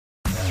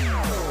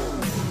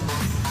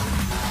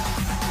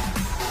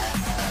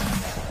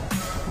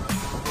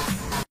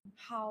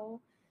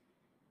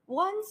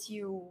once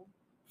you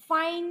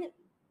find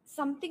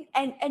something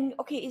and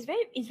okay, it's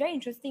very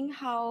interesting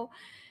how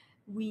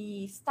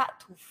we start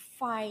to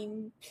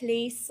find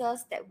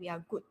places that we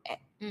are good at.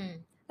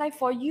 Like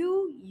for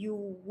you,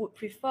 you would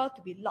prefer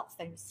to be logs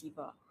than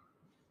receiver,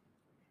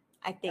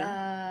 I think.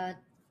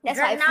 That's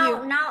right what I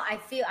feel. Now I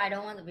feel I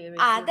don't want to be a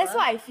receiver. That's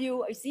what I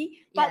feel, you see.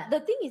 But Yeah. the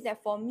thing is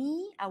that for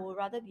me, I would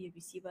rather be a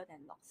receiver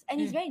than logs.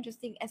 And it's very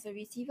interesting. As a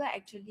receiver,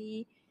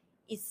 actually,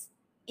 it's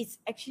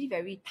actually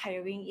very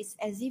tiring. It's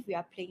as if we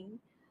are playing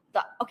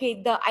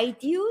the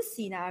ideal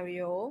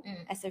scenario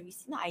as a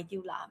receiver, not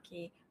ideal lah,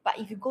 okay. But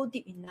if you go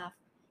deep enough,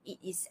 it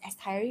is as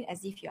tiring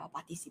as if you're a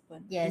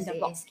participant in the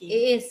logs game.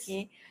 It is.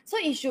 Okay. So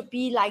it should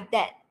be like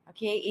that.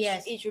 Okay,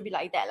 it should be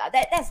like that lah.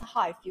 That's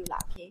how I feel lah.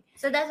 Okay,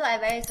 so that's why I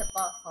very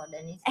support for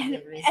Denise to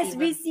be receiver. As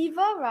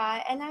receiver,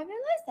 right? And I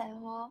realized that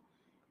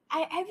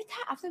I every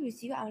time after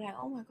receiver, I'm like,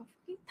 oh my god,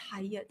 freaking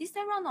tired. This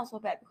time around not so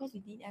bad because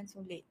we didn't end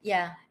so late.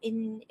 Yeah.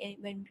 In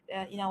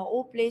our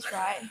old place,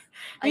 right?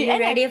 Are you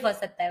ready for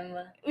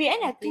September? We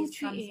end at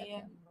 2-3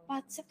 a.m.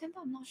 But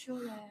September, I'm not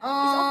sure. Oh, it's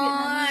all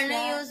Vietnamese.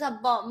 Then you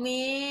support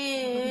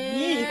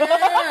me.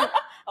 I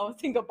will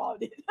think about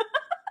it.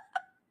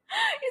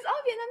 It's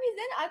all Vietnamese.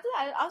 Then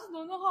I also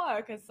don't know how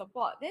I can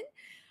support. Then,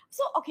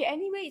 so okay.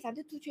 Anyway, it's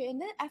until 2-3,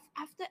 and then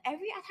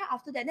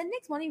after that, then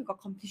next morning we got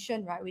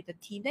competition, right, with the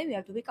team. Then we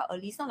have to wake up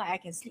early. It's not like I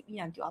can sleep in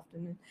until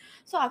afternoon.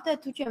 So after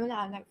 2-3,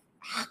 I'm like,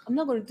 I'm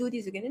not going to do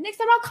this again. The next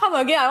time I'll come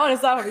again. I want to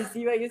start a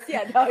receiver. You see,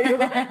 I tell you,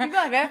 people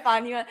are very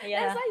funny. Right?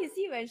 Yeah. That's why you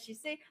see when she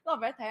say not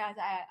very tired.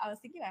 I was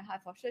thinking my heart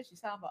for sure she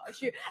signed up.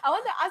 I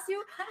want to ask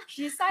you,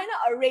 she signed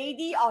up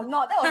already or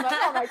not? That was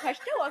not my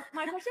question.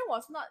 My question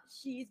was not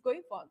she is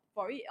going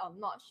for it or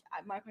not.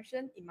 My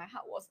question in my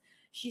heart was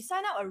she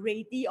signed up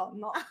already or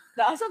not.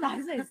 The answer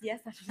is yes.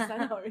 She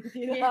signed up already.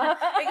 Yeah.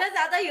 Because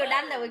after you're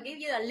done, they will give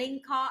you a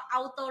link called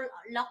auto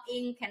log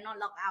in, cannot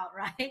log out,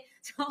 right?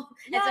 So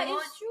yeah,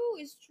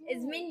 it's true.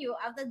 It means you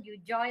after you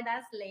join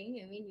that link,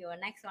 you mean you're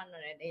next one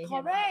already.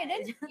 Correct.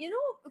 Then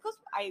because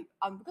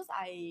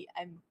I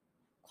am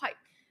quite,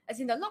 as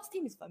in the logs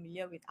team is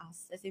familiar with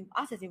us, as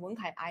in Wen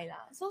Kai I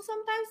lah. So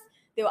sometimes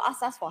they will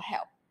ask us for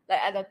help, like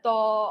at the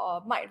door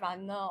or mic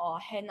runner or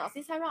handouts.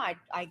 This time around,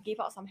 I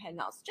gave out some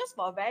handouts just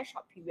for a very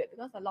short period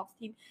because the logs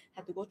team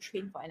had to go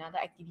train for another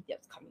activity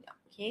that's coming up.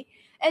 Okay,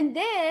 and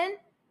then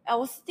I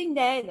was sitting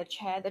there in the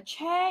chair. The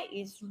chair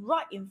is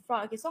right in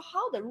front. Okay, so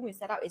how the room is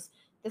set up is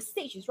the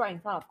stage is right in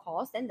front, of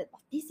course. Then the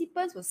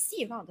participants will sit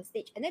in front of the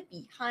stage, and then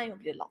behind will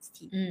be the logs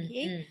team.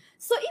 Okay,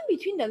 so in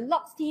between the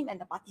logs team and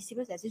the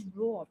participants, there's this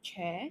row of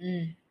chair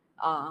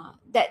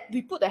that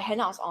we put the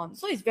handouts on.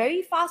 So it's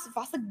very faster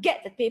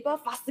get the paper,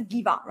 faster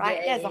give out, right?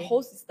 Yeah, That's the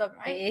whole system,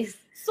 right? It is.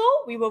 So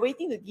we were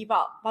waiting to give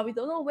out, but we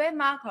don't know where,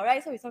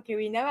 correct? So it's okay.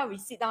 We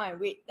sit down and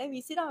wait. Then we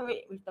sit down and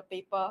wait with the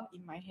paper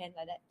in my hand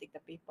like that. Take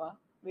the paper,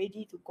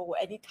 ready to go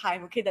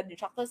anytime. Okay, the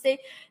instructor say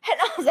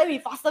handouts, then we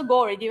faster go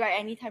already, right?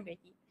 Anytime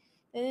ready.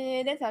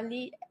 Then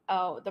suddenly,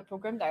 the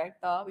program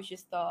director, which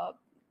is the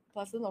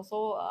person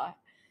also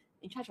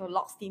in charge of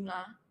logs team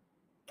lah,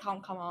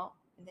 come out.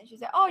 And then she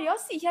said, oh, y'all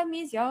sit here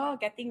means y'all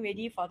getting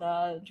ready for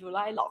the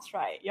July logs,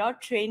 right? Y'all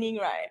training,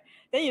 right?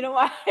 Then you know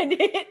what I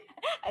did?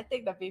 I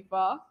take the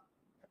paper.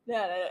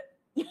 Then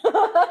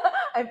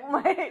I put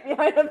my head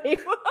behind the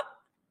paper.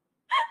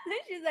 Then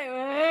she's like,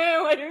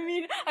 what do you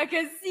mean? I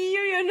can see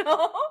you, you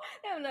know.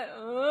 Then I'm like,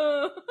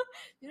 oh.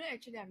 You know,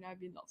 actually, I've never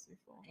been lost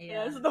before.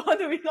 Yeah. So don't want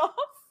to be lost.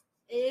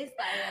 It is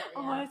tired.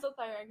 Oh, I'm so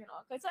tired. I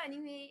cannot. Okay, so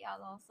anyway, yeah,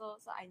 so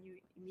I knew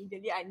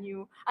immediately. I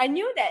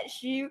knew that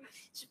she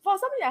for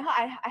something like her,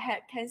 I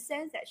can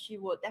sense that she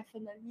would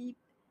definitely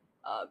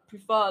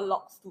prefer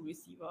logs to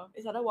receiver.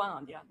 It's either one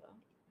or the other.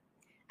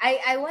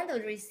 I want to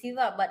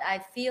receiver, but I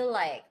feel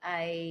like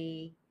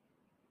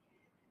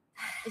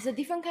it's a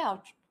different kind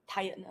of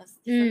tiredness.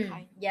 Different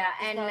kind. Yeah,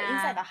 it's and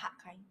inside the heart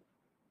kind.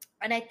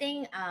 And I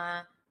think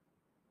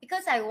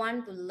because I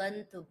want to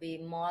learn to be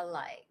more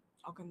like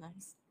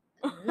organized.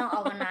 Not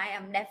overnight.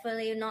 I'm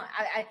definitely not.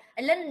 I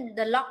learned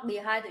the log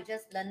behind to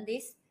just learn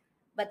this,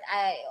 but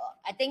I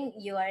think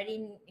you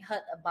already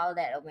heard about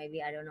that, or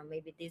maybe I don't know.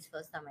 Maybe this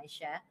first time I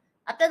share.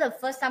 After the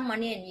first time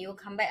Money and You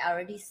come back, I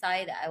already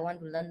decided that I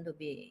want to learn to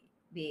be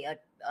a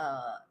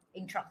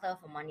instructor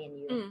for Money and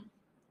You.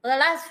 For the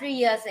last 3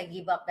 years, I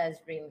give up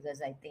that dream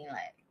because I think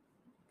like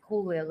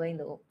who will going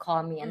to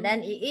call me, and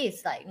then it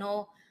is like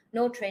no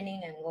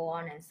training and go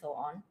on and so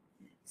on.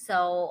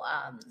 So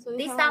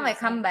this time I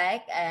come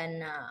back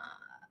and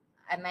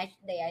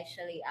they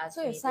actually asked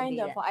me. So you signed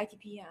up for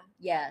ITP, yeah?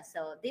 Yeah.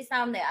 So this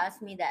time they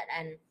asked me that,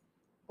 and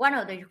one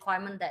of the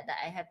requirements that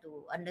I have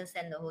to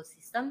understand the whole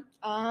system.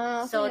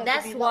 So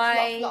that's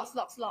why.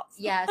 Lots.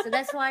 Yeah. So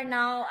that's why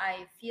now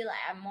I feel like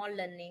I'm more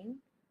learning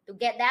to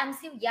get there. I'm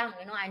still young,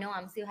 you know. I know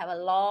I'm still have a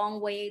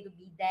long way to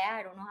be there.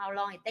 I don't know how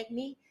long it take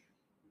me,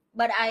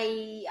 but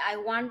I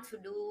want to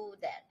do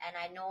that, and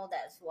I know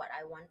that's what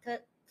I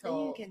wanted.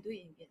 So you can do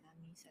it in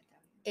Vietnamese, I tell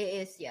you.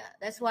 It is, yeah.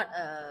 That's what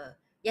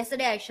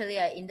yesterday actually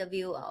I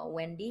interviewed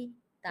Wendy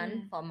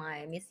Tan for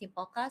my Missy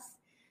podcast.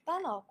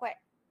 Tan or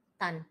Quack?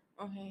 Tan.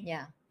 Okay.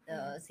 Yeah,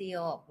 the CEO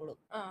of Look.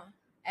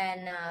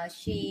 and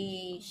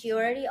she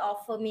already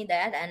offered me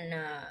that, and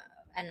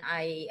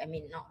I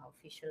mean not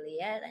officially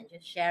yet, and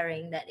just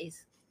sharing that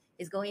is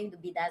going to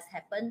be that's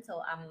happen.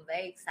 So I'm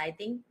very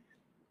exciting.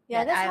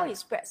 Yeah, that that's how I- it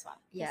spreads, right?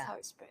 Yeah. That's how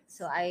it spreads.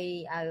 So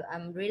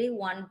I'm really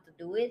want to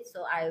do it.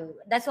 So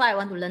that's why I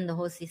want to learn the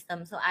whole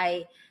system. So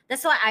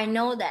that's why I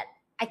know that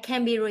I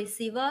can be a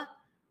receiver,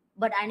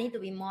 but I need to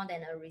be more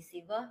than a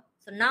receiver.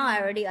 So now I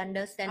already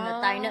understand the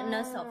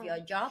tiredness of your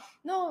job.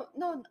 No,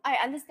 I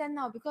understand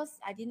now because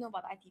I didn't know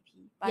about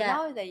ITP. But Yeah.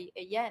 now that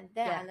then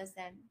I Yeah.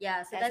 understand.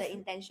 Yeah, so That's that's the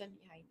intention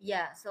behind it.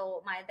 yeah.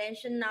 So my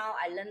attention now,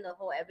 I learn the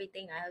whole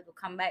everything. I have to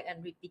come back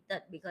and repeat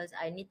it because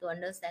I need to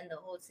understand the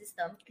whole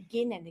system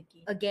Again and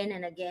again. again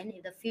and again.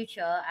 In the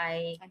future,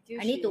 I Until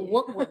need to she-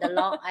 work with the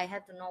log. I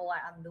have to know what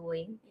I'm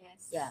doing.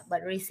 Yes. Yeah,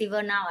 but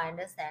receiver now I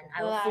understand. I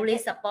No will lah, fully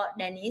that- support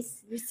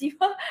Dennis.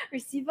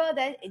 receiver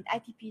then in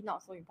ITP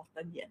not so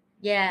important yet.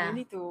 Yeah,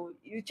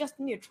 You just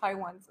need to try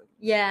once. Only.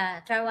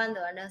 yeah. Try one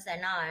to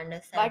understand. Now I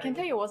understand. But I can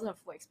tell you it wasn't a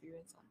full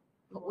experience.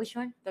 Which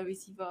one? The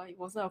receiver, it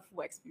wasn't a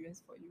full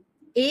experience for you.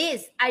 It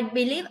is. I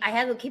believe I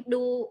have to keep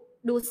do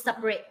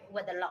separate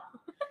with the log.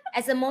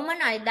 As the moment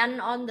I done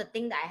on the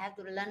thing that I have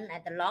to learn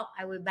at the log,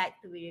 I will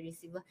back to be a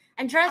receiver.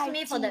 And trust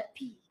me, for the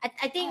ITP.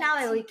 I think now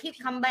I will keep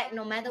ITP. come back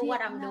no matter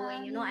what I'm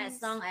doing. You know, as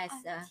Vietnamese long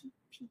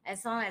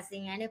ITP. as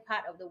in any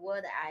part of the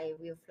world that I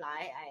will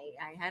fly,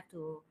 I have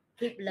to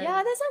keep learning.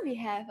 Yeah, that's why we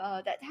have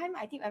that time.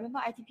 I remember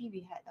ITP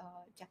we had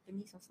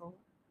Japanese also.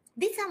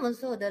 This time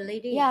also the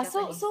lady. Yeah.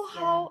 Japanese, So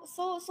how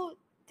so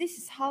this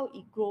is how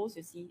it grows.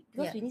 You see,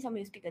 because Yeah. we need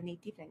somebody to speak the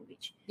native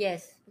language.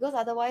 Yes, Because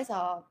otherwise,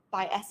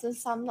 by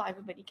essence, not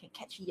everybody can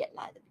catch it yet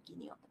at the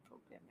beginning of the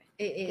program. Right?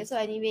 it Okay, is. so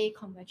anyway,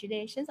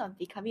 congratulations on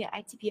becoming an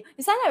ITP.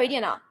 You signed up already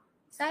or not?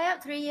 Sign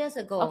up 3 years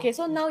ago. Okay,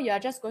 so now you are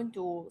just going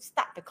to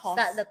start the course.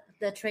 Start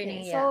the training.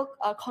 Okay, Yeah.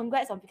 so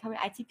congrats on becoming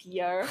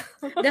ITPer.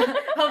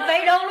 Her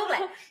face don't look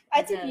like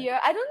ITPer.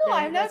 I don't know.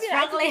 I've never been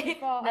struggling. ITP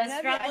before. The I've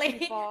never been struggling. ITP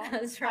before.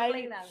 The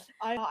struggling now.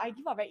 I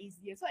give up very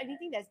easy. So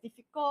anything that's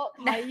difficult,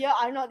 higher,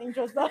 I'm not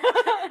interested.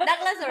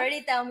 Douglas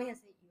already tell me, I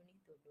said, you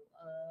need to do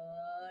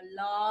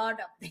a lot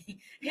of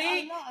things. Yeah,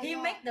 a He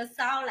lot. make the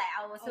sound like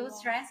I was A so lot.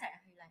 stressed. Like,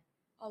 he like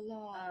a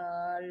lot.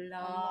 a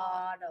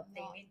lot of a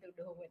things lot. need to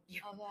do with you.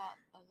 A lot.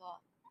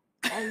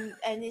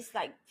 And it's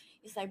like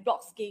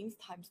blocks games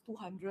times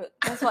 200.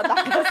 That's what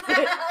Douglas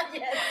said.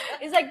 Yes.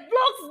 It's like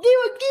blocks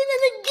game again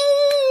and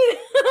again.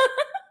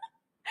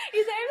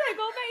 It's like every time I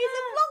go back, it's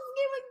a blocks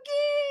game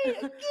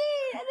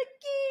again and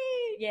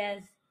again.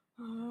 Yes.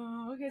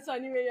 Okay, so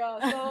anyway,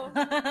 so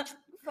good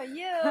for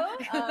you.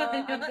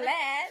 I'm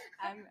glad.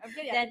 I'm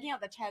glad you're taking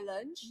up the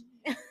challenge.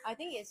 I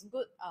think it's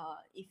good.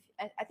 If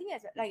I think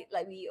it's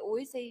like we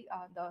always say,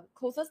 the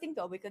closest thing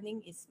to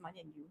awakening is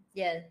money and you.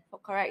 Yes.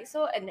 Correct.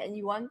 So and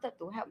you wanted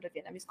to help the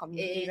Vietnamese It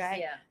community, is, right?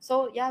 yeah.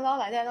 So yeah, lor,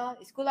 like that, lor.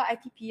 It's good, lah.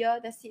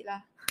 ITP, that's it,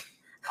 lah.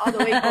 All the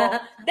way go.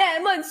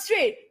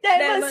 Demonstrate.